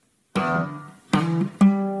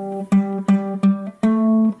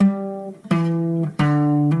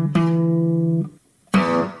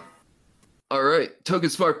All right, Token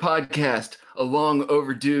Smart Podcast, a long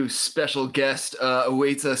overdue special guest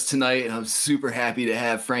awaits us tonight. And I'm super happy to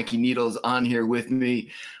have Frankie Needles on here with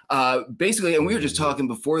me. Basically, and we were just talking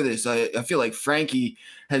before this, I feel like Frankie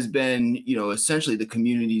has been, essentially the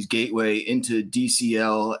community's gateway into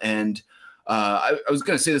DCL. And I was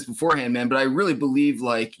going to say this beforehand, man, but I really believe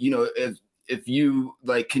if you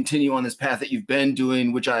continue on this path that you've been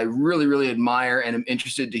doing, which I really, really admire and am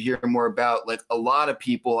interested to hear more about, like a lot of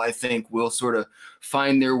people, I think will sort of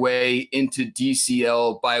find their way into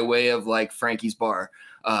DCL by way of like Frankie's Bar.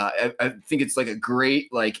 I think it's like a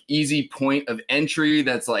great, easy point of entry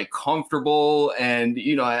that's like comfortable. And,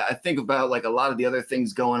 I think about like a lot of the other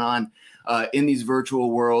things going on in these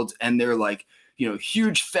virtual worlds, and they're like,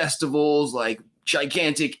 huge festivals, like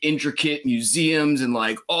gigantic, intricate museums and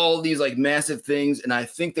like all these like massive things. And I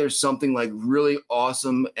think there's something like really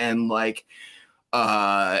awesome and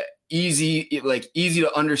easy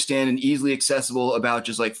to understand and easily accessible about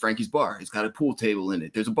just like Frankie's Bar. It's got a pool table in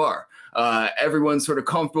it. There's a bar. Everyone's sort of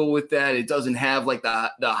comfortable with that. It doesn't have like the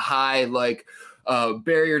high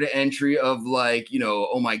barrier to entry of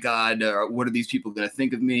oh my God, what are these people going to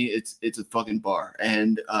think of me? It's a fucking bar.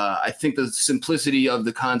 And I think the simplicity of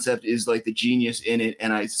the concept is like the genius in it.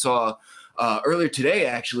 And I saw earlier today,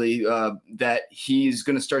 actually, that he's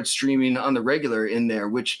going to start streaming on the regular in there,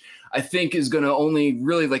 which I think is going to only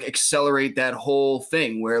really like accelerate that whole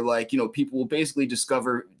thing where people will basically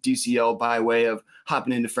discover DCL by way of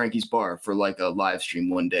hopping into Frankie's Bar for like a live stream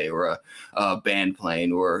one day or a band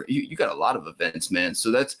playing, or you got a lot of events, man.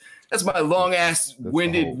 So that's my long ass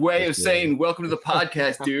winded way of saying welcome to the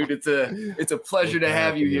podcast, dude. It's a pleasure to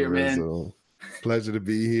have you here, man. Pleasure to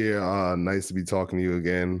be here. Nice to be talking to you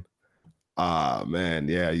again. Man,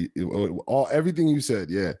 yeah, everything you said,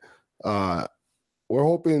 yeah. We're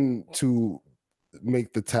hoping to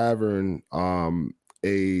make the tavern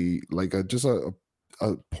a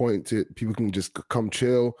point to people can just come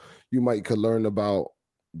chill. You could learn about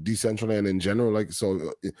Decentraland in general.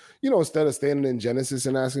 Instead of standing in Genesis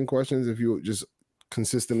and asking questions, if you just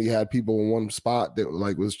consistently had people in one spot that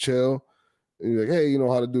was chill, and you're like, hey,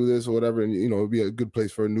 how to do this or whatever, and it'd be a good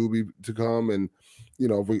place for a newbie to come. And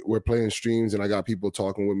if we're playing streams and I got people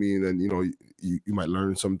talking with me, and then you might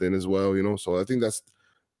learn something as well. So I think that's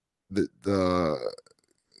the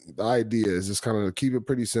idea is just kind of keep it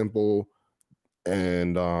pretty simple.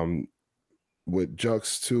 And with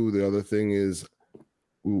Jux too, the other thing is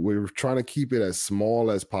we're trying to keep it as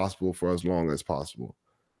small as possible for as long as possible.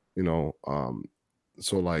 So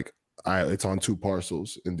it's on 2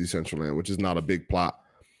 parcels in Decentraland, which is not a big plot.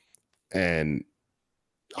 And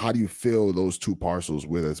how do you fill those 2 parcels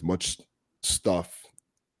with as much stuff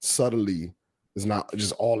subtly? It's not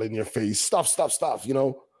just all in your face, stuff. So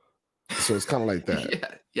it's kind of like that. Yeah.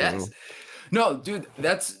 Yes. No, dude,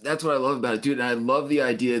 that's what I love about it, dude. And I love the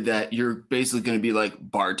idea that you're basically going to be like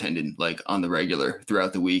bartending on the regular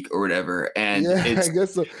throughout the week or whatever. And I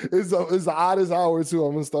guess so. It's the oddest hour too.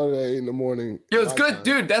 I'm gonna start at 8 in the morning. Yo, it's good,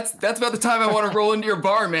 dude. That's about the time I want to roll into your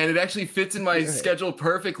bar, man. It actually fits in my schedule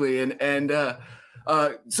perfectly. And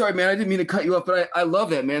sorry, man, I didn't mean to cut you off, but I love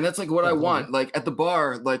that, man. That's like what I want. Like at the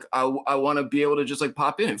bar, I want to be able to just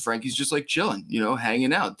pop in and Frankie's just chilling,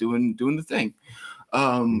 hanging out, doing the thing.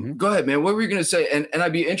 Go ahead, man. What were you going to say? And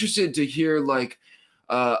I'd be interested to hear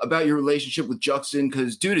about your relationship with Juxton,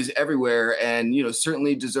 because dude is everywhere and,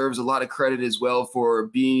 certainly deserves a lot of credit as well for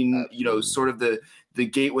being, sort of the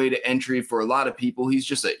gateway to entry for a lot of people. He's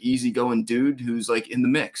just an easygoing dude who's in the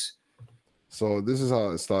mix. So this is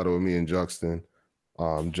how it started with me and Juxton.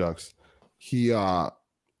 Jux, he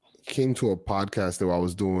came to a podcast that I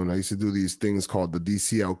was doing. I used to do these things called the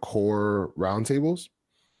DCL Core Roundtables.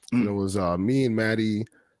 And it was me and Maddie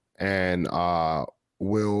and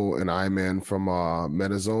Will and I-Man from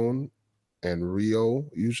Metazone and Rio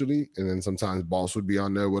usually, and then sometimes Boss would be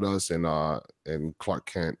on there with us and Clark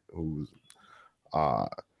Kent, who's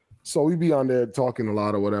so we'd be on there talking a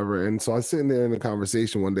lot or whatever. And so I was sitting there in a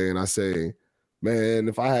conversation one day and I say, man,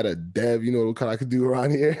 if I had a dev, what kind I could do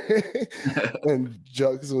around here. And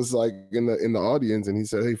Jux was in the audience and he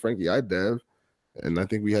said, hey Frankie, I dev. And I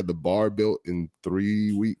think we had the bar built in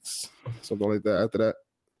 3 weeks, something like that. After that,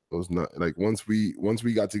 it was not once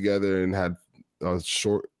we got together and had a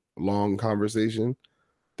short, long conversation,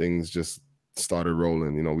 things just started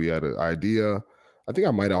rolling. We had an idea. I think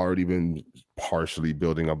I might have already been partially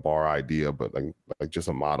building a bar idea, but like just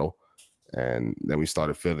a model. And then we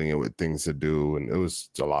started filling it with things to do, and it was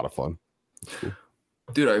a lot of fun. Cool.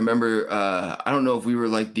 Dude, I remember, I don't know if we were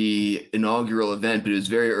like the inaugural event, but it was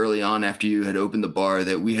very early on after you had opened the bar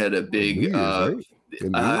that we had a New big, Year's, right? Yeah,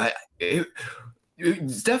 New uh, Year's.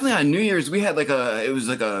 it's definitely on New Year's. We had it was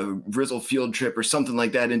like a Rizzle field trip or something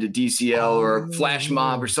like that into DCL Oh or a flash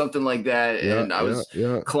mob or yeah, something like that. yeah, And I yeah, was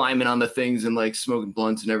yeah. climbing on the things and like smoking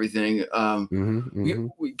blunts and everything. Mm-hmm,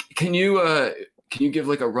 mm-hmm. Can you give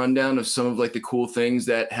like a rundown of some of like the cool things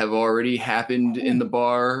that have already happened in the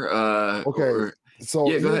bar? Okay, Or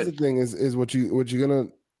so yeah, go here's the ahead. thing: is what you're gonna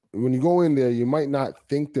when you go in there, you might not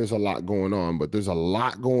think there's a lot going on, but there's a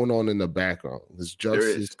lot going on in the background. This There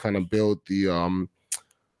Justice is. kind of built the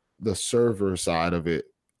server side of it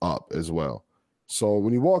up as well. So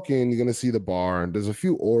when you walk in, you're gonna see the bar, and there's a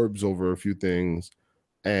few orbs over a few things,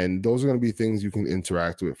 and those are gonna be things you can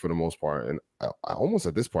interact with for the most part. And I almost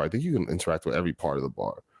at this part, I think you can interact with every part of the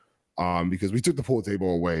bar, because we took the pool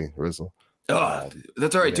table away, Rizzo. Oh, Um,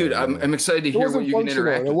 that's all right, yeah, dude. yeah. I'm excited to It hear what wasn't you can functional, and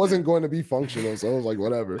interact it with wasn't there. going to be functional, so I was like,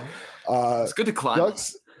 whatever. It's good to climb on.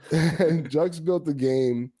 Jux Jux built a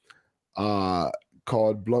game uh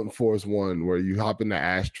called Blunt Force One, where you hop in the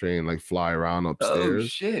ashtray and like fly around Oh upstairs.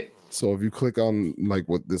 shit. So if you click on like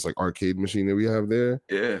what this like arcade machine that we have there,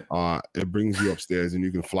 Yeah. it brings you upstairs and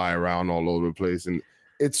you can fly around all over the place, and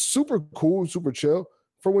it's super cool, super chill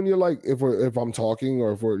for when you're like if I'm talking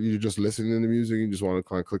or if you're just listening to music, you just want to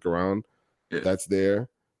kind of click around. Yeah. That's there.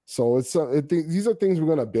 So these are things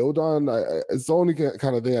we're gonna build on. It's the only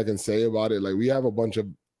kind of thing I can say about it. Like we have a bunch of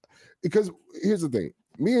because here's the thing: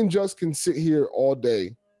 me and Just can sit here all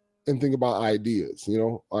day and think about ideas.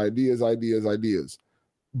 Ideas.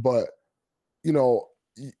 But you know,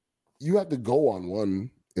 you have to go on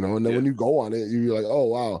one. And then Yeah. when you go on it, you're like, oh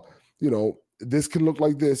wow, this can look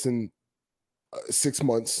like this in 6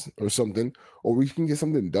 months or something, or we can get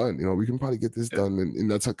something done. We can probably get this Yeah. done, and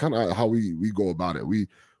that's kind of how we go about it. We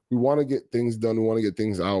want to get things done, we want to get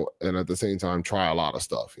things out, and at the same time try a lot of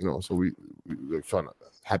stuff. So we find a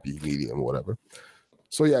happy medium or whatever.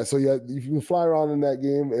 So yeah, you can fly around in that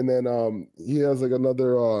game, and then he has like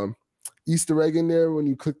another Easter egg in there. When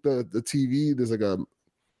you click the TV, there's like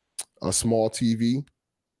a small TV on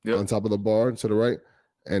Yep. top of the bar to the right,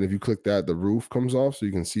 and if you click that, the roof comes off, so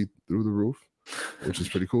you can see through the roof, which is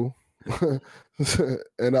pretty cool.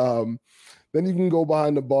 And then you can go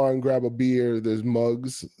behind the bar and grab a beer. There's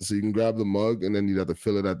mugs, so you can grab the mug, and then you have to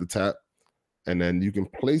fill it at the tap, and then you can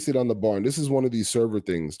place it on the bar. And this is one of these server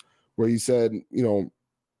things where he said, you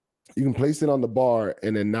can place it on the bar,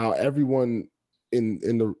 and then now everyone in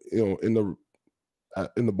the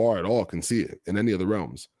bar at all can see it in any of the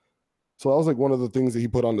realms. So that was like one of the things that he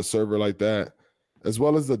put on the server like that, as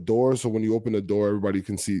well as the door. So when you open the door, everybody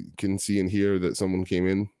can see and hear that someone came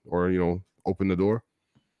in or open the door.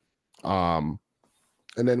 And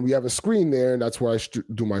then we have a screen there, and that's where I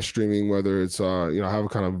do my streaming. Whether it's I have a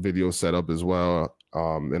kind of video setup as well,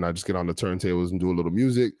 and I just get on the turntables and do a little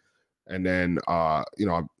music. And then I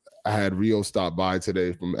had Rio stop by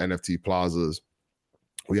today from NFT Plazas.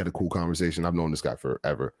 We had a cool conversation. I've known this guy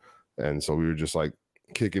forever, and so we were just like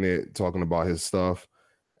kicking it, talking about his stuff,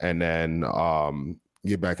 and then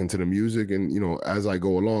get back into the music. And as I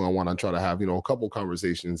go along, I want to try to have a couple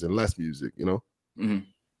conversations and less music. Mm-hmm.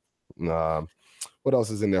 What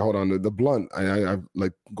else is in there? Hold on, the blunt. I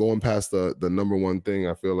like going past the number one thing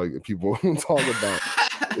I feel like people talk about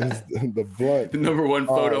is the blunt. The number one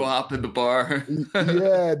photo op in the bar.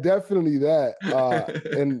 Yeah, definitely that.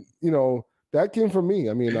 And that came from me.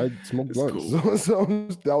 I mean, I smoked blunts, cool. so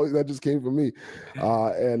that just came from me.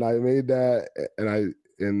 And I made that,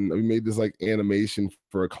 and we made this like animation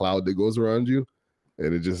for a cloud that goes around you,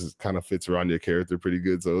 and it just kind of fits around your character pretty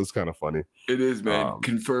good. So it's kind of funny. It is, man.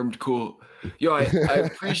 Confirmed cool. Yo, I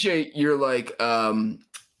appreciate your like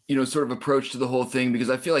sort of approach to the whole thing, because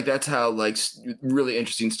I feel like that's how like really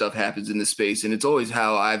interesting stuff happens in this space. And it's always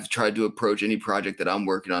how I've tried to approach any project that I'm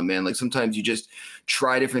working on, man. Like sometimes you just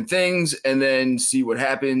try different things and then see what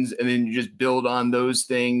happens, and then you just build on those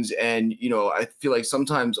things. And I feel like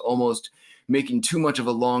sometimes almost making too much of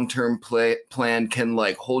a long-term plan can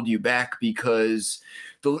like hold you back, because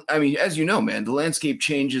as you know, man, the landscape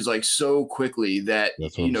changes like so quickly that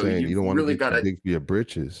That's what I'm saying. You don't want really to get got too big for your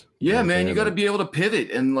britches. yeah, man, you got to be able to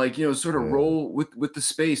pivot and like sort of roll with the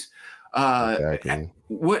space. Exactly.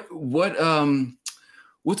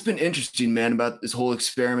 What's been interesting, man, about this whole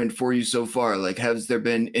experiment for you so far? Like, has there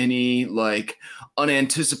been any like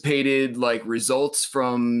unanticipated like results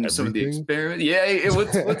from some of the Everything? experiment? Yeah,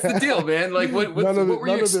 what's the deal, man? Like, what were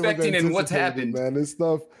you expecting and what's happened? Man, this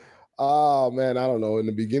stuff. Oh man, I don't know. In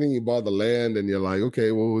the beginning, you bought the land, and you're like,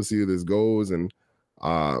 okay, well, we'll see where this goes. And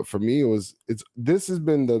for me, this has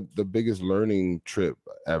been the biggest learning trip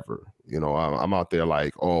ever. You know, I'm out there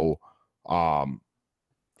like,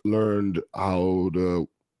 learned how to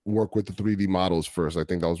work with the 3D models first. I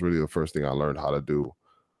think that was really the first thing I learned how to do.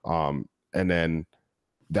 And then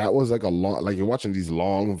that was like a long, like you're watching these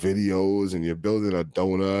long videos and you're building a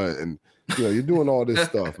donut and, you know, you're doing all this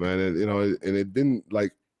stuff, man. And, you know, and it didn't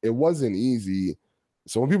like, it wasn't easy.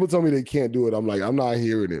 So when people tell me they can't do it, I'm like, I'm not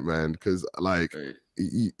hearing it, man. Cause like,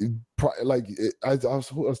 Right. I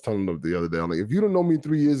was telling them the other day, I'm like, if you don't know me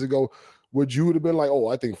 3 years ago, would you have been like, oh,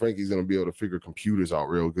 I think Frankie's gonna be able to figure computers out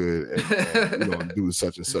real good and you know, do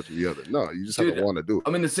such and such and the other? No, you just have to want to do it.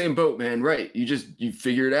 I'm in the same boat, man. Right? You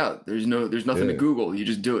figure it out. There's nothing to Google. You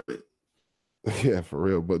just do it. Yeah, for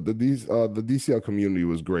real. But the DCL community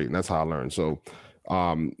was great, and that's how I learned. So,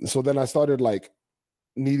 so then I started like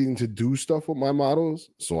needing to do stuff with my models,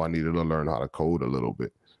 so I needed to learn how to code a little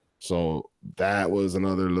bit. So that was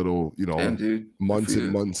another little, you know, Damn, dude. months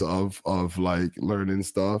and months of like learning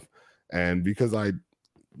stuff. And because I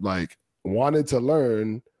like wanted to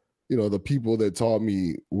learn, you know, the people that taught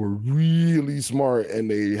me were really smart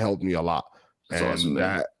and they helped me a lot. That's and awesome,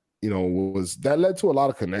 man. that, you know, that led to a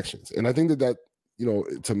lot of connections. And I think that, you know,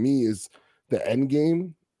 to me is the end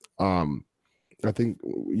game. I think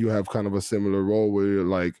you have kind of a similar role where you're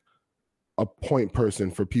like a point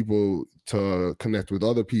person for people to connect with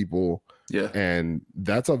other people. Yeah. And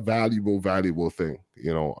that's a valuable thing,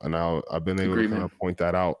 you know, and I've been able to kind of point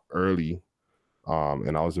that out early.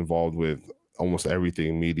 And I was involved with almost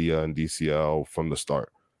everything media and DCL from the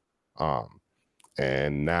start.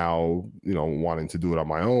 And now, you know, wanting to do it on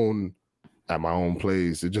my own at my own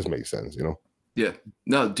place, it just makes sense, you know? Yeah.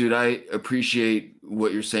 No, dude, I appreciate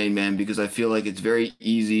what you're saying, man, because I feel like it's very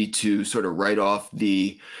easy to sort of write off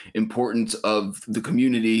the importance of the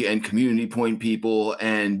community and community point people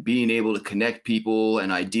and being able to connect people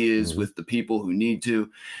and ideas with the people who need to.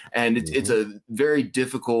 And it's a very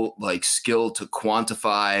difficult like skill to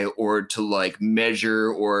quantify or to like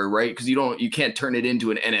measure or right. Cause you can't turn it into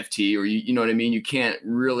an NFT or you know what I mean? You can't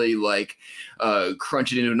really like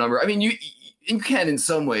crunch it into a number. I mean, you can in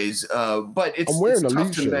some ways, but it's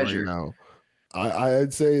tough to measure. Right now.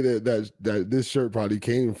 I'd say that this shirt probably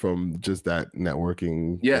came from just that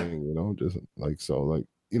networking thing, you know, just like, so like,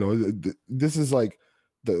 you know, this is like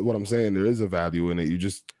what I'm saying. There is a value in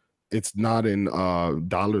it. It's not in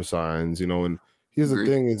dollar signs, you know. And here's the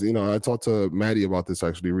thing is, you know, I talked to Maddie about this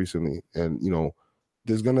actually recently, and you know,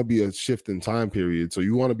 there's gonna be a shift in time period. So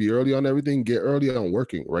you want to be early on everything, get early on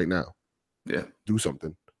working right now. Yeah, do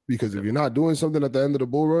something. Because if you're not doing something at the end of the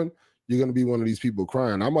bull run, you're going to be one of these people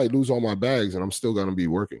crying. I might lose all my bags and I'm still going to be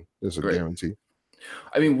working. It's a guarantee.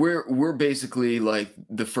 I mean, we're basically like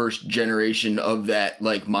the first generation of that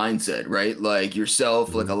like mindset, right? Like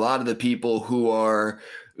yourself, like a lot of the people who are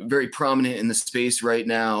very prominent in the space right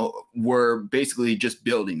now were basically just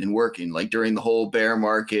building and working like during the whole bear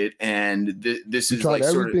market. And this is like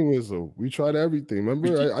everything we tried everything.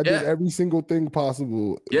 Remember, I did every single thing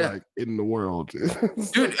possible like in the world.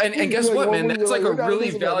 Dude, and guess what, man? That's like a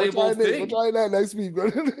really valuable thing. We're trying that next week.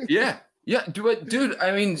 Yeah, dude.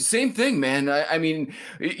 I mean, same thing, man. I mean,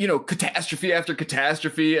 you know, catastrophe after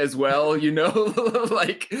catastrophe as well. You know,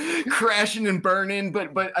 like crashing and burning.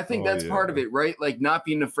 But I think that's part of it, right? Like not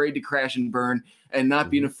being afraid to crash and burn, and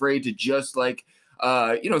not being afraid to just like,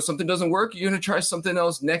 you know, something doesn't work. You're gonna try something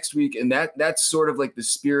else next week, and that's sort of like the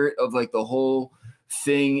spirit of like the whole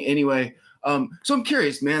thing. Anyway. So I'm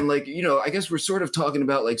curious, man, like, you know, I guess we're sort of talking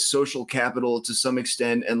about like social capital to some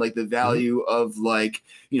extent and like the value of like,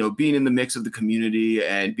 you know, being in the mix of the community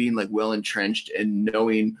and being like well entrenched and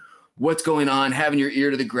knowing what's going on, having your ear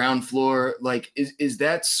to the ground floor. Like, is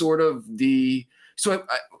that sort of so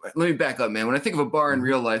let me back up, man. When I think of a bar in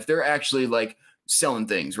real life, they're actually like selling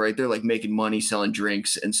things, right? They're like making money, selling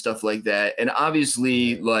drinks and stuff like that. And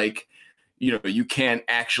obviously like, you know, you can't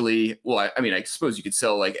actually, well, I mean, I suppose you could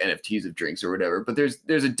sell like NFTs of drinks or whatever, but there's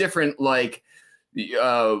a different like,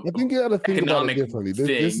 I think you got to think about it differently.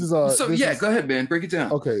 Go ahead, man, break it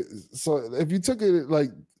down. Okay, so if you took it like,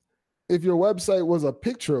 if your website was a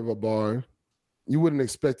picture of a bar, you wouldn't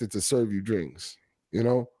expect it to serve you drinks, you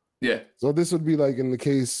know? Yeah. So this would be like in the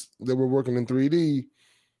case that we're working in 3D,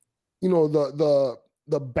 you know,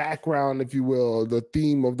 the background, if you will, the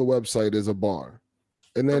theme of the website is a bar.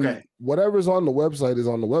 And then whatever's on the website is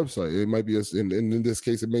on the website. It might be, in this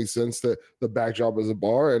case, it makes sense that the backdrop is a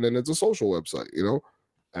bar and then it's a social website, you know?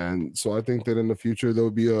 And so I think that in the future,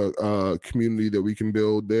 there'll be a community that we can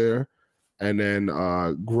build there and then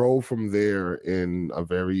grow from there in a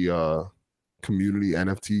very community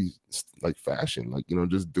NFT like fashion. Like, you know,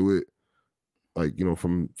 just do it like, you know,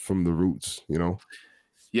 from the roots, you know?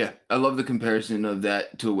 Yeah, I love the comparison of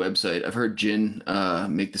that to a website. I've heard Jin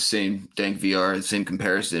make the same Dank VR, the same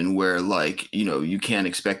comparison where like, you can't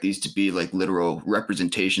expect these to be like literal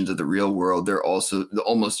representations of the real world. They're also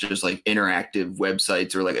almost just like interactive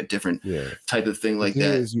websites or like a different Yeah. type of thing The like thing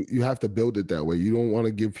that. is, you have to build it that way. You don't want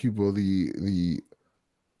to give people the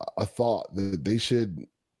a thought that they should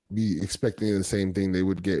be expecting the same thing they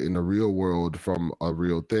would get in the real world from a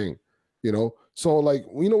real thing, So like,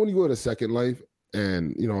 when you go to Second Life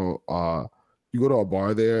and you go to a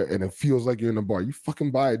bar there and it feels like you're in a bar, you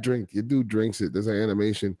fucking buy a drink, your dude drinks it, there's an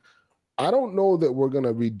animation. I don't know that we're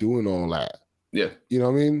gonna be doing all that. Yeah. You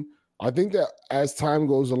know what I mean? I think that as time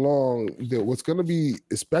goes along, that what's going to be,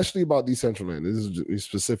 especially about Decentraland, this is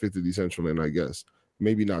specific to Decentraland, I guess.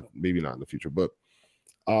 Maybe not in the future, but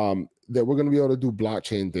that we're going to be able to do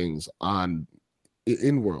blockchain things on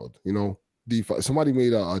in world. DeFi. Somebody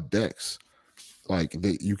made a Dex, like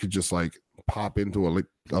that you could just like pop into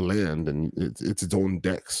a land and it's its own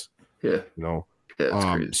Dex. Yeah. Yeah, that's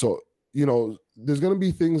crazy. So there's going to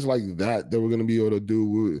be things like that we're going to be able to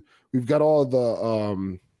do. We've got all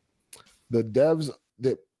the devs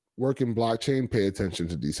that work in blockchain pay attention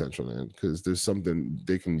to Decentraland because there's something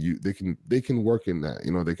they can use. They can work in that.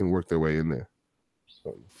 They can work their way in there.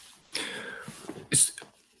 So.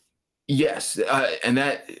 Yes, and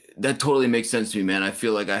that totally makes sense to me, man. I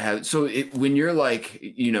feel like I have. So when you're like,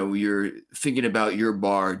 you're thinking about your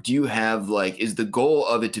bar, do you have like, is the goal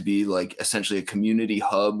of it to be like essentially a community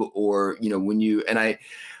hub, or when you and I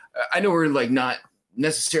know we're like not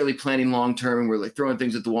necessarily planning long term and we're like throwing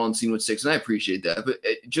things at the wall and seeing what sticks, and I appreciate that, but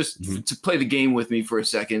just to play the game with me for a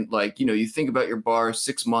second, like you think about your bar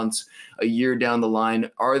 6 months, a year down the line,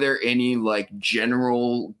 are there any like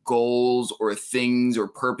general goals or things or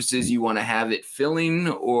purposes you want to have it filling,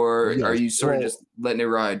 or are you sort of just letting it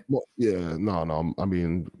ride? Well, yeah, no, I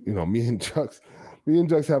mean, me and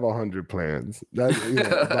Jux have 100 plans. That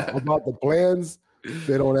about the plans,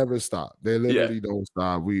 they don't ever stop. They literally don't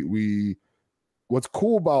stop. We what's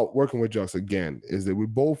cool about working with Jux again is that we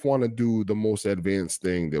both want to do the most advanced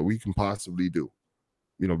thing that we can possibly do,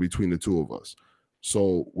 between the two of us.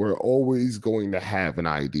 So we're always going to have an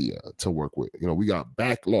idea to work with. We got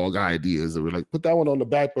backlog ideas that we're like, put that one on the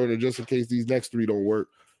back burner just in case these next 3 don't work.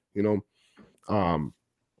 I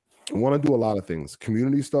want to do a lot of things.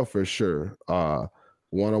 Community stuff for sure.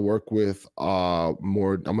 Want to work with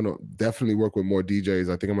more. I'm gonna definitely work with more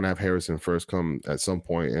DJs. I think I'm gonna have Harrison first come at some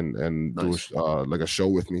point and nice. Do like a show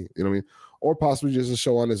with me. You know what I mean? Or possibly just a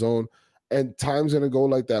show on his own. And time's gonna go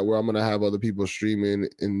like that where I'm gonna have other people streaming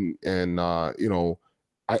and I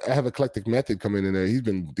have Eclectic Method coming in there. He's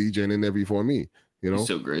been DJing in there before me. He's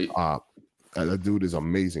so great. That dude is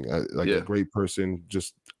amazing. A great person.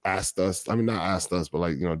 Just asked us. I mean, not asked us, but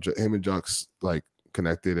like him and Jux like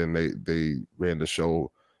connected and they ran the show.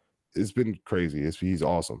 It's been crazy. He's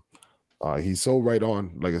awesome. He's so right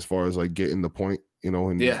on, like as far as like getting the point,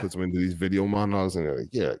 and he puts them into these video monologues and they're like,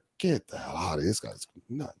 yeah, get the hell out of this guy's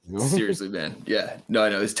nuts. Seriously, man. Yeah, no, I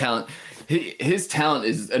know his talent. His talent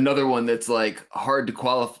is another one that's like hard to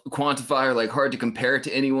quantify or like hard to compare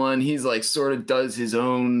to anyone. He's like sort of does his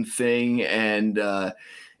own thing, and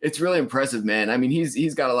it's really impressive, man. I mean,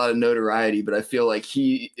 he's got a lot of notoriety, but I feel like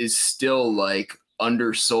he is still like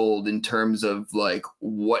undersold in terms of like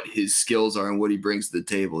what his skills are and what he brings to the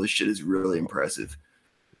table. This shit is really impressive.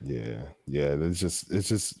 Yeah, it's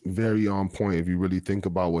just very on point if you really think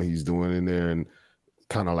about what he's doing in there and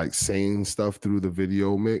kind of like saying stuff through the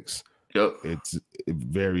video mix. Yep, it's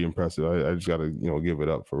very impressive. I just gotta give it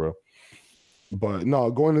up for real. But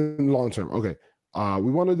no, going in long term. Okay,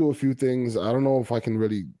 we want to do a few things. I don't know if I can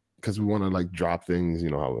really, because we want to like drop things.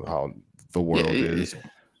 How the world is.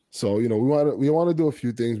 So we want to do a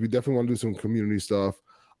few things. We definitely want to do some community stuff.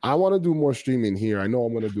 I want to do more streaming here. I know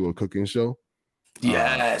I'm going to do a cooking show.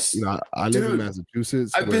 Yes. I live in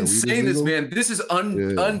Massachusetts. I've been saying this, man. This is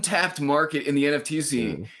untapped market in the NFT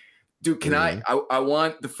scene. Yeah. Dude, can I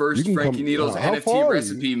want the first Frankie Needles NFT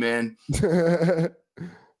recipe, man. You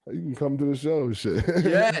can come to the show. Shit.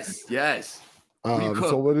 Yes.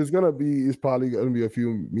 So what it's gonna be is probably gonna be a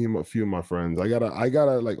few of my friends. I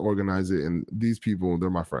gotta like organize it, and these people, they're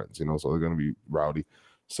my friends, so they're gonna be rowdy.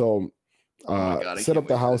 So set up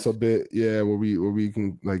the house a bit, where we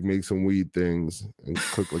can like make some weed things and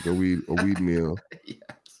cook like a weed meal.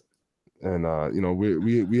 Yes. And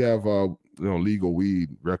we have legal weed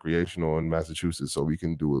recreational in Massachusetts, so we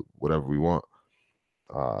can do whatever we want.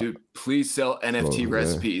 Dude, please sell NFT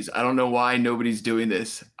recipes. I don't know why nobody's doing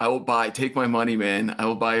this. I will take my money, man. I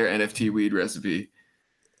will buy your NFT weed recipe.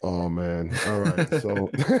 Oh man. All right. So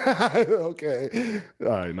okay. All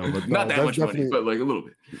right. No, but Not no, that that's much money, definitely but like a little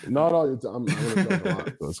bit. no. I'm gonna charge a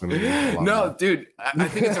lot. So it's gonna be a lot of money. No, dude, I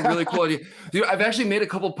think it's a really cool idea. Dude, I've actually made a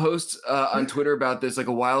couple posts on Twitter about this like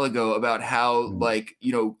a while ago about how Mm. like,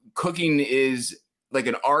 cooking is like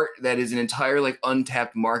an art that is an entire like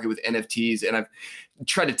untapped market with NFTs. And I've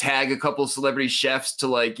tried to tag a couple celebrity chefs to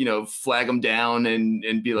like, flag them down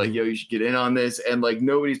and be like, Mhm. yo, you should get in on this. And like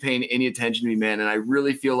nobody's paying any attention to me, man. And I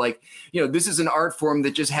really feel like, this is an art form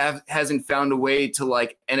that just hasn't found a way to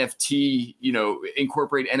like NFT,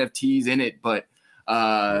 incorporate NFTs in it. But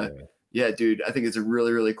Yeah. yeah, dude, I think it's a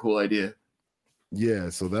really, really cool idea. Yeah,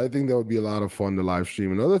 so I think that would be a lot of fun to live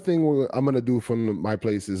stream. Another thing I'm gonna do from my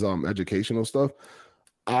place is educational stuff.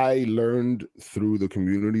 I learned through the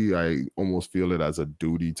community. I almost feel it as a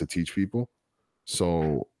duty to teach people.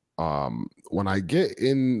 So when I get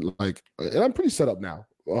in, like, and I'm pretty set up now,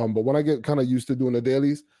 but when I get kind of used to doing the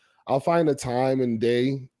dailies, I'll find a time and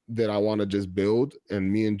day that I want to just build.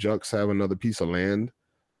 And me and Jux have another piece of land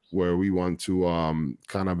where we want to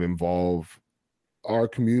kind of involve our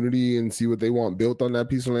community and see what they want built on that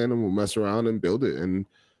piece of land, and we'll mess around and build it and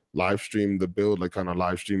live stream the build, like kind of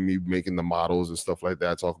live stream me making the models and stuff like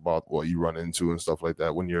that, talk about what you run into and stuff like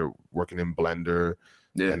that when you're working in Blender.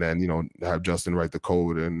 Yeah. And then have Justin write the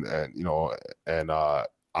code and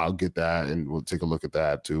I'll get that and we'll take a look at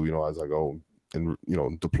that too, as I go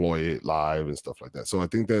and deploy it live and stuff like that. So I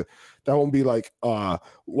think that won't be like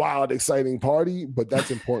wild exciting party, but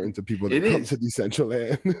that's important to people that come to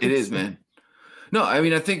Decentraland. It is, man. No, I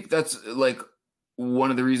mean, I think that's like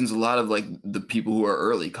one of the reasons a lot of like the people who are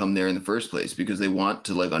early come there in the first place, because they want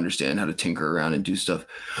to like understand how to tinker around and do stuff.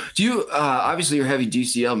 Do you obviously you're heavy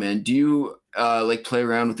DCL, man. Do you like play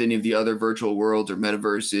around with any of the other virtual worlds or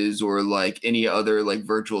metaverses or like any other like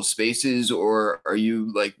virtual spaces, or are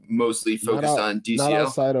you like mostly focused on DCL?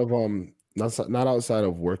 Not outside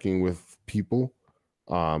of working with people.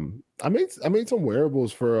 I made some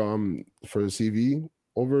wearables for CV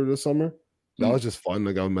over the summer. That was just fun.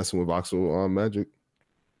 Like I was messing with voxel magic.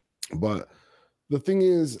 But the thing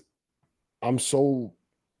is, I'm so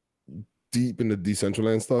deep in the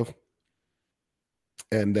Decentraland stuff,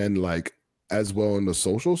 and then like as well in the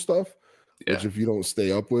social stuff, which if you don't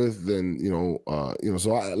stay up with, then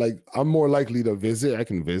so I'm more likely to visit. I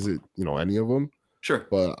can visit any of them. Sure.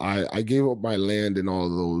 But I gave up my land in all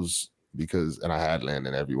of those and I had land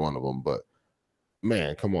in every one of them. But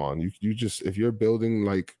man, come on, you just, if you're building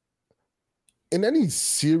like in any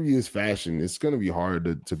serious fashion, it's going to be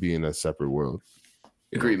hard to be in a separate world.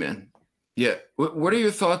 Agree, man. Yeah. What are your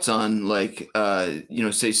thoughts on like,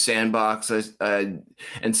 say Sandbox and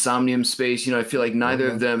Somnium Space? I feel like neither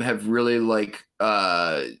of them have really like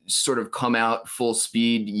sort of come out full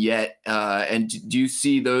speed yet. And do you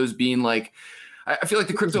see those being like, I feel like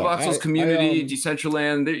the Crypto Voxels community,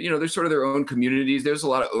 Decentraland, they're sort of their own communities. There's a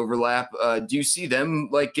lot of overlap. Do you see them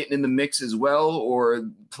like getting in the mix as well, or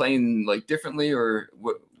playing like differently, or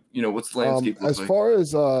what? What's the landscape look as like? far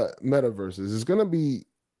as metaverses, it's gonna be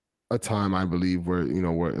a time, I believe, where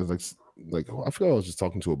where it's like I forgot I was just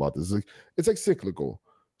talking to about this. It's like cyclical.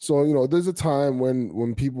 So there's a time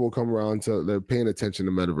when people will come around to, they're paying attention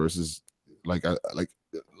to metaverses, like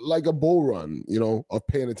a bull run, of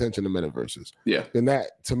paying attention to metaverses. Yeah. And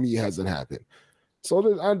that to me hasn't happened. So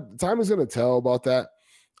time is going to tell about that.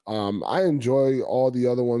 I enjoy all the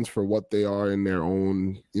other ones for what they are in their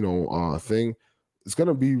own, thing. It's going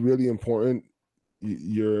to be really important,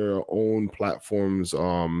 your own platform's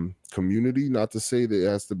community, not to say that it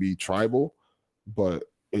has to be tribal, but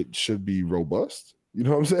it should be robust. You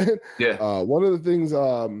know what I'm saying? Yeah. One of the things,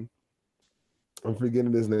 I'm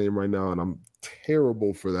forgetting his name right now, and I'm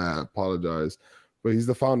terrible for that. I apologize. But he's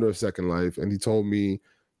the founder of Second Life, and he told me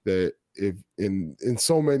that if in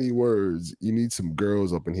so many words, you need some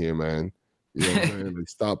girls up in here, man. You know what I'm saying? Like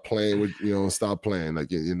stop playing with, stop playing.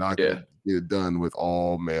 Like you're not gonna get it done with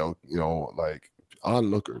all male, like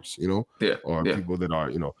onlookers, or people that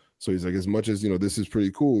are, So he's like, as much as this is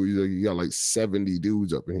pretty cool. He's like, you got like 70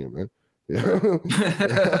 dudes up in here, man. Yeah.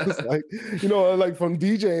 Like, like from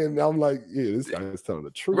DJing, I'm like, yeah, this guy's telling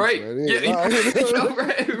the truth, right? Man.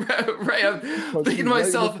 Right. I'm thinking to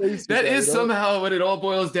myself, that is somehow what it all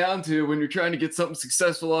boils down to. When you're trying to get something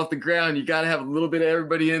successful off the ground, you got to have a little bit of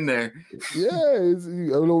everybody in there. Yeah, it's a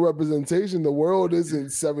little representation. The world isn't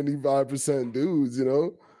 75% dudes,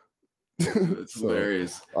 That's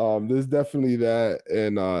hilarious. There's definitely that,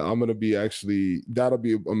 and I'm gonna be that'll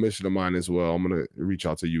be a mission of mine as well. I'm gonna reach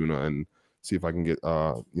out to Yuna and see if I can get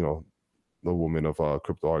the woman of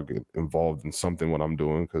Crypto Art get involved in something what I'm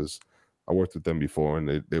doing, because I worked with them before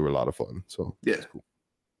and they were a lot of fun. So yeah, cool.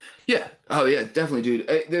 Yeah. Oh yeah, definitely, dude.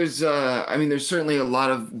 There's certainly a lot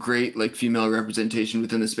of great like female representation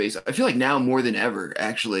within the space. I feel like now more than ever,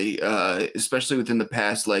 actually, especially within the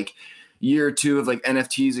past like year or two of like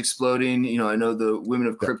NFTs exploding. You know, I know the women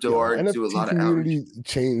of crypto Yo, art do a NFT lot of outreach. community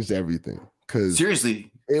changed everything because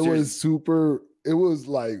Seriously, it seriously, was super. It was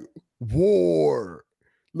like war,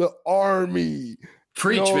 the army. You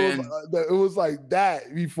preach, know, man. it was like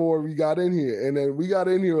that before we got in here, and then we got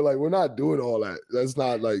in here like we're not doing all that. That's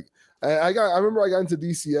not like I remember I got into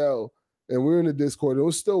DCL and we were in the Discord. It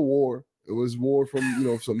was still war. It was war from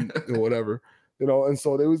some whatever. And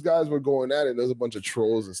so there was guys were going at it. There's a bunch of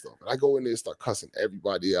trolls and stuff. And I go in there and start cussing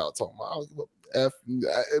everybody out, talking about F.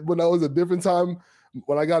 When that was a different time,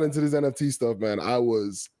 when I got into this NFT stuff, man, I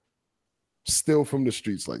was still from the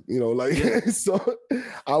streets, so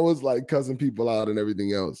I was like cussing people out and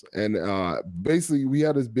everything else. And basically we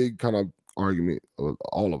had this big kind of argument,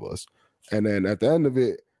 all of us. And then at the end of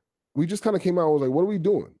it, we just kind of came out and was like, what are we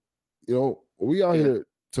doing? We out Yeah. here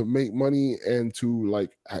to make money and to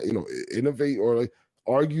like innovate or like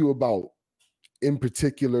argue about in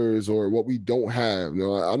particulars or what we don't have.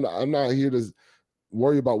 I'm not here to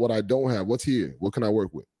worry about what I don't have. What's here? What can I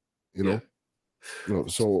work with? Yeah.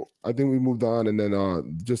 So I think we moved on, and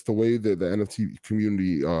then just the way that the NFT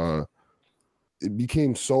community it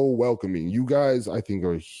became so welcoming. You guys, I think,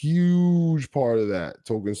 are a huge part of that.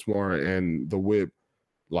 Token Smart and the Whip,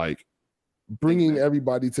 like bringing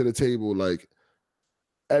everybody to the table. Like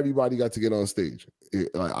everybody got to get on stage.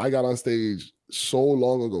 Like I got on stage so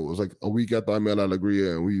long ago. It was like a week after I met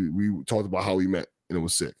Alegria, and we talked about how we met, and it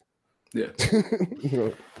was sick. Yeah.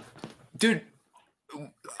 Dude,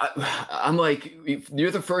 I'm like,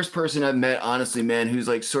 you're the first person I've met, honestly, man, who's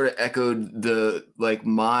like sort of echoed the like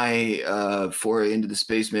my foray into the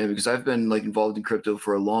space, man, because I've been like involved in crypto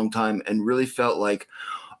for a long time and really felt like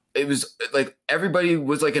it was like everybody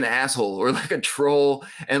was like an asshole or like a troll,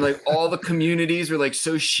 and like all the communities were like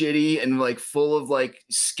so shitty and like full of like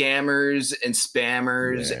scammers and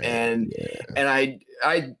spammers. And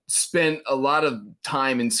I spent a lot of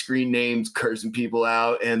time in screen names cursing people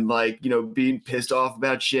out and like being pissed off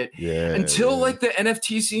about shit until like the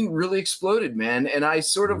NFT scene really exploded, man. And I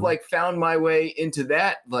sort of like found my way into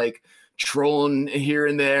that, like trolling here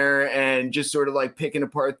and there and just sort of like picking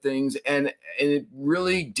apart things, and it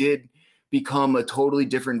really did become a totally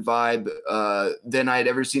different vibe than I'd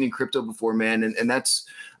ever seen in crypto before, man. And that's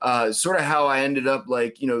sort of how I ended up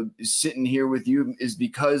like sitting here with you, is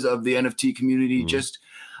because of the NFT community. Just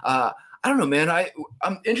I don't know, man.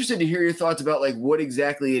 I'm interested to hear your thoughts about like what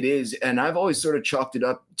exactly it is, and I've always sort of chalked it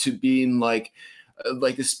up to being like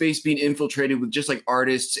the space being infiltrated with just like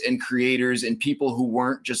artists and creators and people who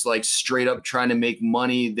weren't just like straight up trying to make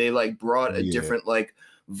money. They like brought a different like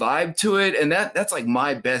vibe to it, and that's like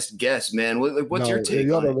my best guess, man. What's your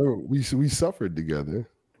take on it? We suffered together.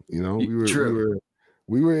 True.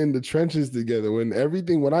 We were in the trenches together when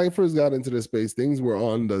I first got into the space. Things were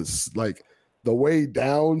on the way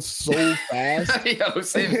down so fast. It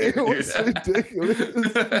was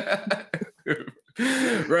ridiculous.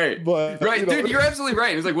 Right. Dude, you're absolutely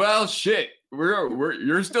right. It's like, well, shit,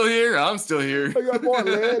 you're still here. I'm still here. I bought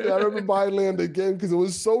land. I remember buying land again because it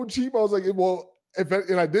was so cheap. I was like, well,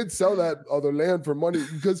 and I did sell that other land for money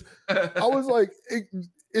because I was like, if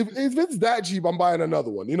it's that cheap, I'm buying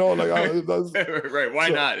another one. Right? Why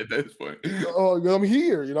not at this point? I'm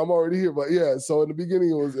here. I'm already here. But yeah, so in the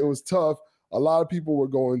beginning, it was tough. A lot of people were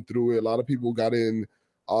going through it. A lot of people got in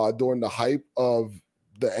during the hype of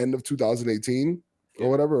the end of 2018 or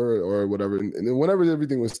whatever, and whenever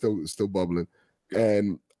everything was still bubbling.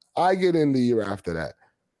 And I get in the year after that,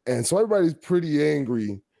 and so everybody's pretty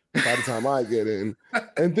angry by the time I get in,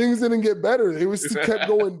 and things didn't get better. It was kept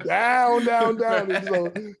going down. And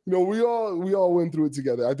so we all went through it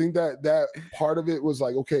together. I think that part of it was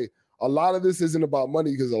like, okay, a lot of this isn't about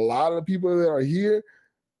money, because a lot of the people that are here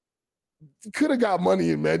could have got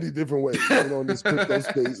money in many different ways, in this crypto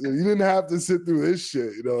space. You didn't have to sit through this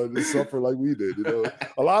shit, and suffer like we did.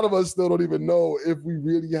 A lot of us still don't even know if we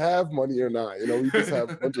really have money or not. We just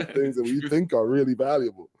have a bunch of things that we think are really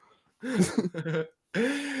valuable.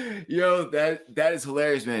 Yo, that is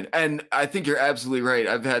hilarious, man. And I think you're absolutely right.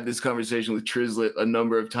 I've had this conversation with Trizlet a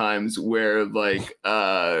number of times where like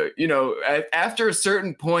after a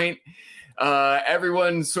certain point,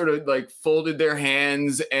 everyone sort of like folded their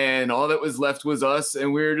hands, and all that was left was us.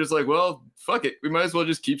 And we were just like, well, fuck it. We might as well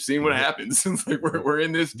just keep seeing what happens since like we're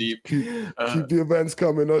in this deep. Keep the events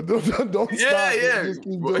coming. Don't stop. Yeah. Just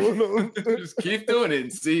keep doing them. Just keep doing it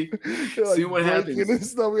and see what happens. And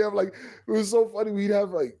stuff. We have like, it was so funny. We'd have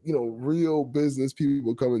like, real business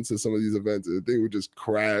people coming to some of these events and they would just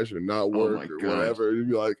crash or not work or whatever. And you'd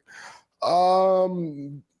be like,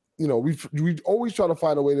 we always try to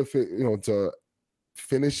find a way to to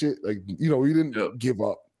finish it. Like, we didn't give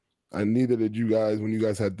up. And neither did you guys when you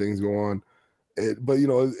guys had things go on. But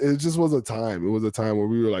it just was a time. It was a time where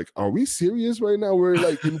we were like, "Are we serious right now? We're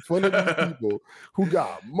like in front of these people who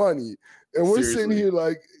got money, and we're sitting here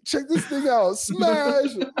like, check this thing out,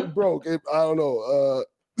 smash, broke." I don't know.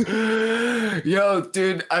 Yo,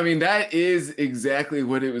 dude. I mean, that is exactly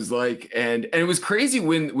what it was like, and it was crazy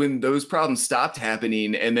when those problems stopped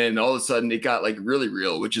happening, and then all of a sudden it got like really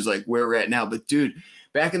real, which is like where we're at now. But dude.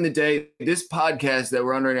 Back in the day, this podcast that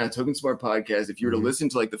we're on right now, Token Smart Podcast, if you were to listen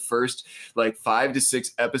to like the first like 5 to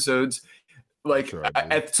 6 episodes, like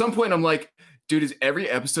at some point I'm like, dude, is every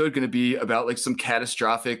episode going to be about like some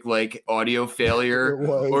catastrophic like audio failure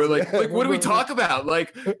or like what do we talk about?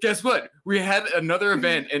 Like, guess what? We had another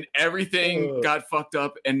event and everything got fucked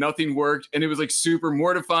up and nothing worked. And it was like super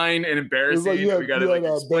mortifying and embarrassing. We got to like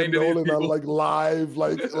explain to these people. On, like live,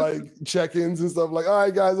 like check-ins and stuff like, all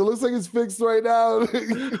right, guys, it looks like it's fixed right now.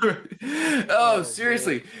 Oh,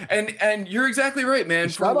 seriously. And you're exactly right, man.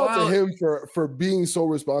 Shout out to him for being so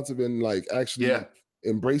responsive and like actually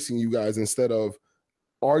embracing you guys instead of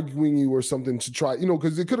arguing you or something to try,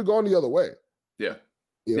 because it could have gone the other way. Yeah.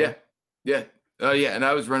 And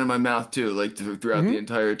I was running my mouth too, like throughout the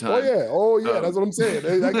entire time. Oh yeah, that's what I'm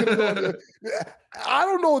saying. I could have gone. I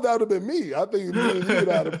don't know if that would have been me. I think me and you would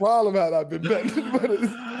have had a problem had I been betting.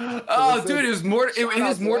 Dude, it is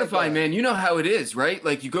mortifying, man. You know how it is, right?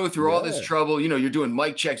 Like you go through all this trouble. You're doing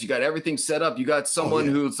mic checks. You got everything set up. You got someone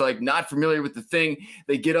who's like not familiar with the thing.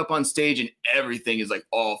 They get up on stage and everything is like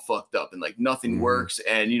all fucked up and like nothing works.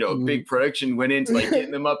 And a big production went into like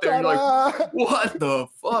getting them up there. And you're like, what the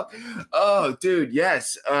fuck? Oh, dude,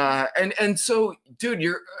 yes. And so, dude,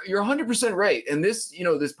 you're 100% right. And this,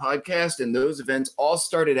 this podcast and those events all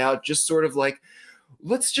started out just sort of like,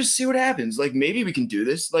 let's just see what happens. Like, maybe we can do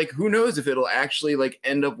this. Like, who knows if it'll actually like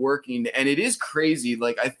end up working. And it is crazy.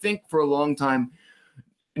 Like, I think for a long time,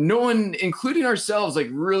 no one, including ourselves, like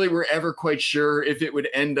really were ever quite sure if it would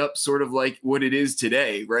end up sort of like what it is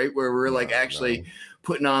today, right? Where we're like actually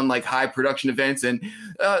putting on like high production events and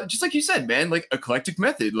just like you said, man, like Eclectic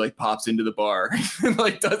Method like pops into the bar and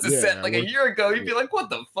like does a set like a year ago. You'd be like, what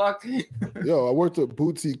the fuck? Yo, I worked with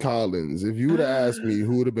Bootsy Collins. If you would have asked me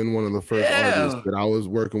who would have been one of the first artists that I was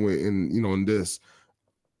working with in this,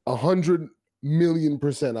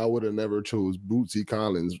 100,000,000% I would have never chose Bootsy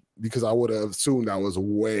Collins because I would have assumed I was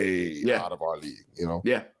way out of our league,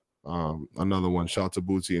 another one. Shout out to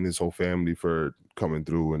Bootsy and his whole family for coming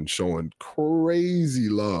through and showing crazy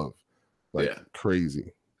love,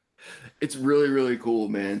 crazy. It's really, really cool,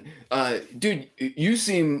 man. Dude, you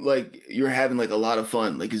seem like you're having like a lot of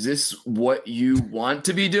fun. Like, is this what you want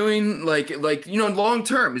to be doing? Like, long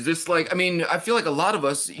term, is this like, I mean, I feel like a lot of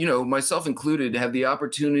us, myself included, have the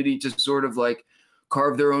opportunity to sort of like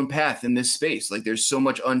carve their own path in this space. Like there's so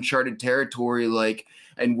much uncharted territory, like,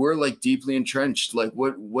 and we're like deeply entrenched. Like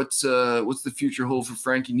what's the future hold for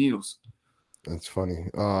Frankie Needles? That's funny.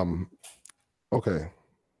 Okay.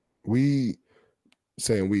 Me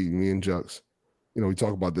and Jux, we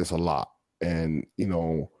talk about this a lot. And,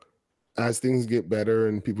 as things get better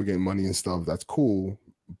and people get money and stuff, that's cool.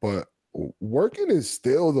 But working is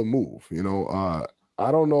still the move,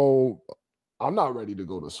 I don't know. I'm not ready to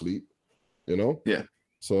go to sleep, Yeah.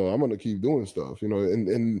 So I'm going to keep doing stuff,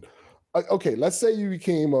 and okay, let's say you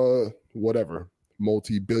became a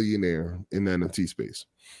multi-billionaire in the NFT space,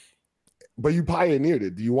 but you pioneered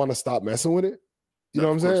it. Do you want to stop messing with it? You know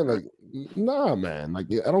what I'm saying? Like, nah, man. Like,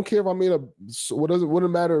 I don't care if I made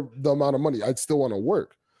wouldn't matter the amount of money. I'd still want to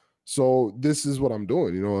work. So this is what I'm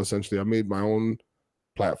doing. Essentially, I made my own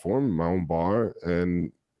platform, my own bar, and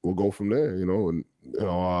we'll go from there. And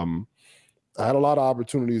I had a lot of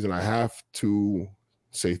opportunities, and I have to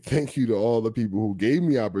say thank you to all the people who gave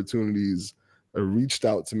me opportunities or reached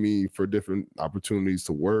out to me for different opportunities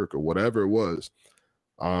to work or whatever it was.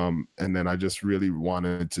 And then I just really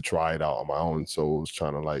wanted to try it out on my own. So I was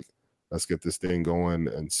trying to like, let's get this thing going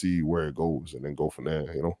and see where it goes and then go from there,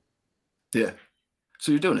 Yeah.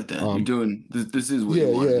 So you're doing it then. You're doing this is what you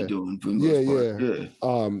want to be doing for the most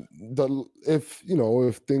part.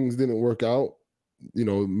 If things didn't work out, the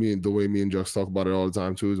way me and Jux talk about it all the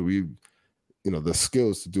time too, is the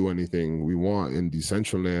skills to do anything we want in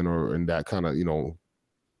Decentraland or in that kind of,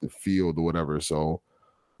 the field or whatever. So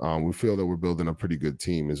we feel that we're building a pretty good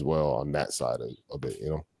team as well on that side of it,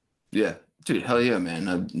 Yeah, dude, hell yeah, man.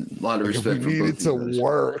 A lot of Like respect if for we both needed of you to guys.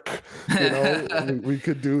 work, we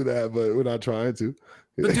could do that, but we're not trying to.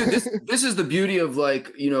 But dude, this is the beauty of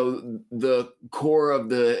like, the core of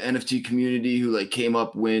the NFT community who like came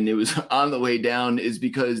up when it was on the way down is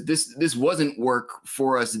because this wasn't work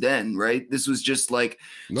for us then, right? This was just like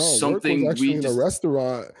work was something actually we in a just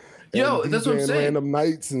restaurant and that's what I'm DJing saying. random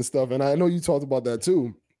nights and stuff. And I know you talked about that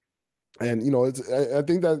too. And I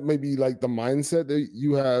think that maybe like the mindset that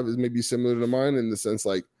you have is maybe similar to mine in the sense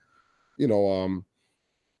like,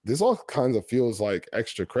 this all kinds of feels like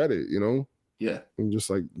extra credit, Yeah. and just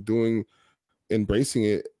like embracing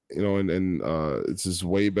it, and it's just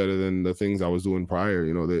way better than the things I was doing prior.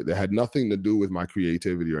 They had nothing to do with my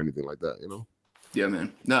creativity or anything like that. Yeah,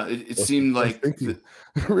 man. No, it seemed like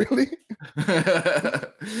really.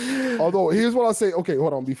 Although here's what I'll say. Okay,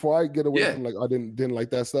 hold on. Before I get away from like I didn't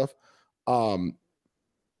like that stuff.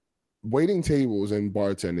 Waiting tables and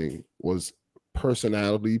bartending was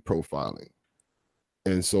personality profiling.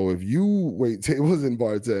 And so if you wait tables and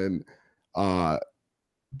bartend,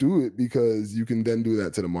 do it because you can then do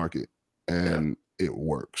that to the market and it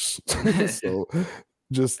works. So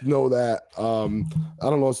just know that. I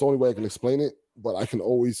don't know, it's the only way I can explain it, but I can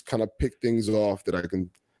always kind of pick things off that I can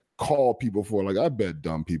call people for. Like, I bet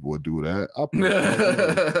dumb people would do that.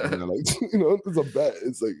 It's a bet.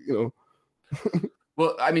 It's like,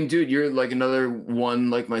 Well, I mean, dude, you're like another one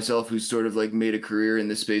like myself who's sort of like made a career in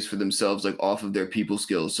this space for themselves, like off of their people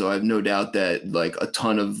skills. So I have no doubt that like a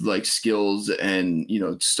ton of like skills and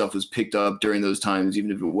stuff was picked up during those times, even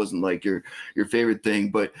if it wasn't like your favorite thing.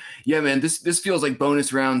 But yeah, man, this feels like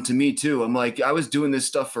bonus round to me too. I'm like, I was doing this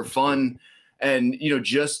stuff for fun. And,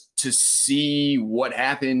 just to see what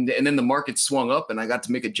happened. And then the market swung up and I got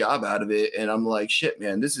to make a job out of it. And I'm like, shit,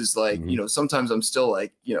 man, this is like, sometimes I'm still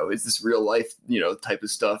like, is this real life, type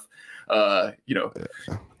of stuff.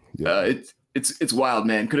 It's wild,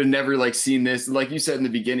 man. Could have never like seen this. Like you said in the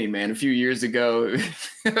beginning, man, a few years ago,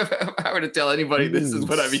 if I were to tell anybody this is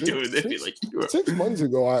what I'd be doing, they'd be like, 6 months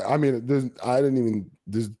ago, I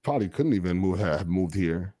probably couldn't even have moved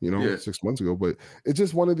here, 6 months ago. But it's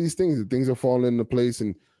just one of these things that things are falling into place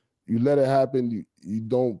and you let it happen. You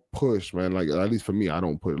don't push, man. Like, at least for me, I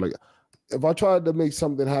don't push. Like, if I tried to make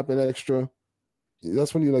something happen extra,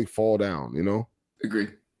 that's when you like fall down, Agree.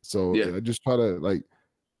 So I just try to like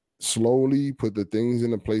slowly put the things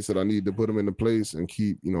in the place that I need to put them into place and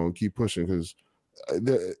keep pushing, because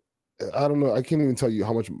I don't know, I can't even tell you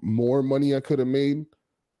how much more money I could have made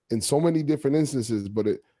in so many different instances, but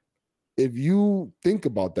if you think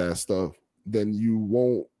about that stuff, then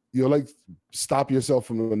you'll like stop yourself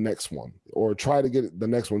from the next one or try to get the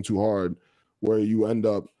next one too hard where you end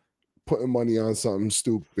up putting money on something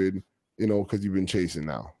stupid, because you've been chasing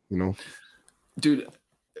now, Dude,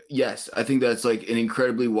 yes, I think that's like an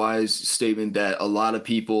incredibly wise statement that a lot of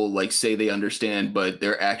people like say they understand, but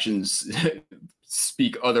their actions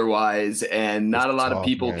speak otherwise, and not a lot of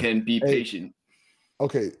people can be patient.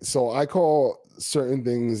 Okay, so I call certain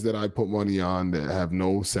things that I put money on that have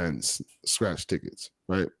no sense scratch tickets,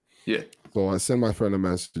 right? Yeah. So I sent my friend a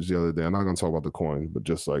message the other day. I'm not gonna talk about the coin, but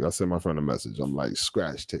just like I sent my friend a message. I'm like,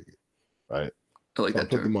 scratch ticket, right? I like that. I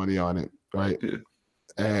put the money on it, right? Yeah.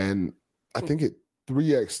 And I think it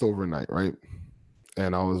 3x'd overnight, right?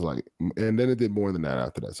 And I was like, and then it did more than that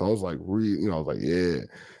after that. So I was like, I was like, yeah.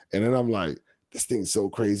 And then I'm like, this thing's so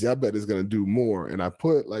crazy. I bet it's gonna do more. And I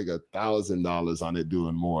put like $1,000 on it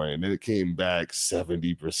doing more, and then it came back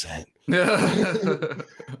 70%.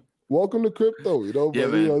 Welcome to crypto, but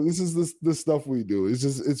this is the stuff we do.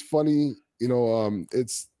 It's funny,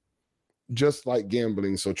 it's just like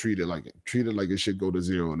gambling. So treat it like it should go to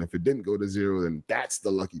zero. And if it didn't go to zero, then that's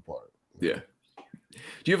the lucky part. Yeah.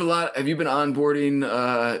 Do you have you been onboarding,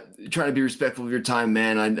 trying to be respectful of your time,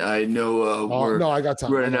 man? I know I got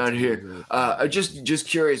time running out here. Just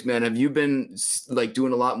curious, man, have you been like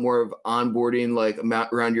doing a lot more of onboarding, like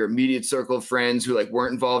around your immediate circle of friends who like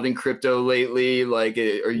weren't involved in crypto lately? Like,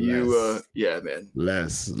 are you, yeah, man.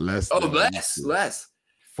 Less. Oh, less.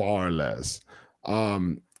 Far less.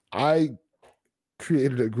 I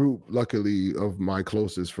created a group, luckily, of my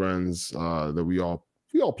closest friends that we all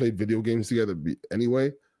played video games together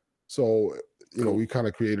anyway. So, cool. We kind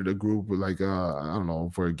of created a group with like, I don't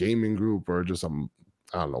know, for a gaming group or just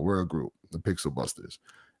we're a group, the Pixel Busters.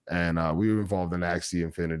 And we were involved in Axie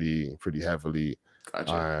Infinity pretty heavily.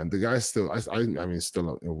 Gotcha. And the guys still,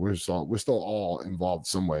 we're still all involved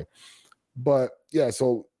some way. But yeah,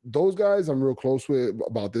 so those guys I'm real close with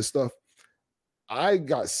about this stuff. I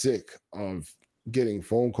got sick of getting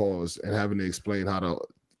phone calls and having to explain how to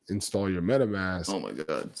install your MetaMask. Oh my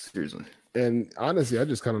God, seriously. And honestly, I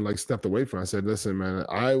just kind of like stepped away from it. I said, listen, man,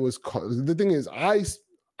 the thing is, I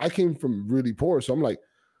came from really poor. So I'm like,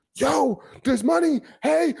 yo, there's money.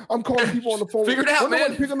 Hey, I'm calling people on the phone. Figure it out, man.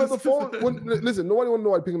 Nobody picking up the phone. Listen, nobody want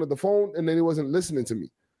nobody picking up the phone, and then he wasn't listening to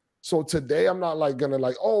me. So today I'm not like gonna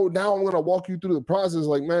like, oh, now I'm gonna walk you through the process.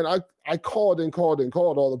 Like, man, I called and called and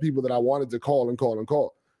called all the people that I wanted to call and call and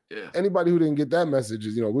call. Yeah. Anybody who didn't get that message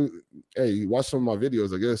is, hey, watch some of my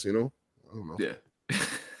videos, I guess, I don't know. Yeah.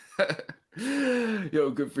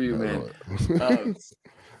 Yo, good for you, man.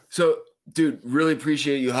 So, dude, really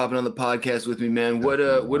appreciate you hopping on the podcast with me, man. What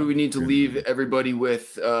do we need to leave everybody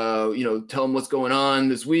with? Tell them what's going on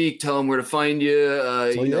this week. Tell them where to find you.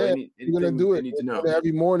 We're gonna do it. Need to know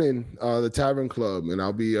every morning, the Tavern Club, and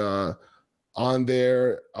I'll be on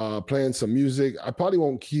there playing some music. I probably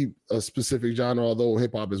won't keep a specific genre, although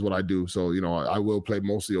hip hop is what I do. So I will play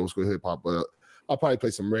mostly old school hip hop, but I'll probably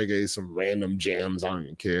play some reggae, some random jams. I don't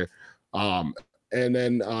even care. And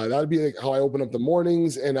then that'll be like how I open up the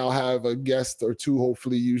mornings, and I'll have a guest or two,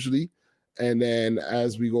 hopefully, usually. And then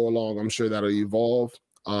as we go along, I'm sure that'll evolve.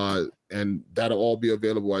 And that'll all be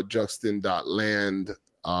available at juxtin.land.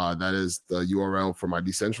 That is the URL for my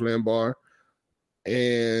Decentraland bar.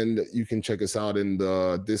 And you can check us out in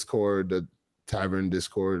the Discord, the Tavern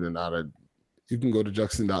Discord, and you can go to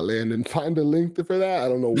juxtin.land and find a link for that. I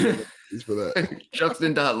don't know what it is for that.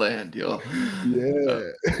 Juxtin.land, yo.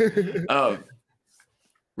 Yeah.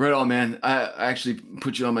 Right on, man. I actually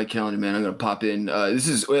put you on my calendar, man. I'm gonna pop in.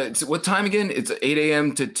 It's what time again? It's 8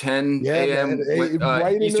 a.m. to 10 a.m.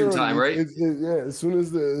 Right Eastern time, right? As soon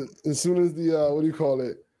as the what do you call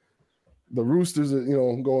it? The roosters are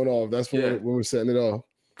going off. That's when we're setting it off.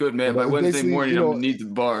 Good, man. By Wednesday morning, I'm gonna need the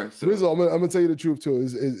bar. So. Rizzo, I'm gonna tell you the truth too.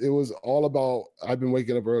 It was all about. I've been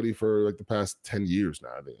waking up early for like the past 10 years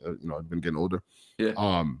now. I think, I've been getting older. Yeah.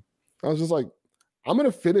 I was just like, I'm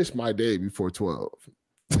gonna finish my day before 12.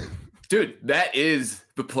 Dude, that is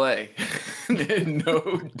the play.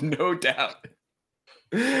 no doubt.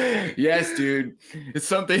 Yes, dude. It's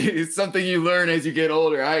something you learn as you get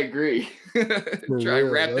older. I agree. Try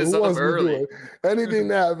and wrap this up early. Anything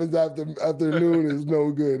that happens after noon is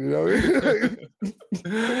no good,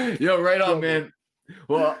 Yo, right on, man.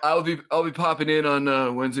 Well, I'll be popping in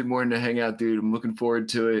on Wednesday morning to hang out, dude. I'm looking forward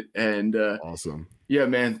to it. And awesome. Yeah,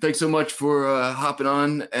 man. Thanks so much for hopping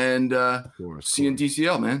on, and see you in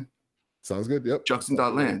DCL, man. Sounds good. Yep.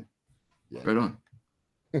 Juxtin.land. Yeah. Right on.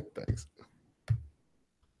 Thanks.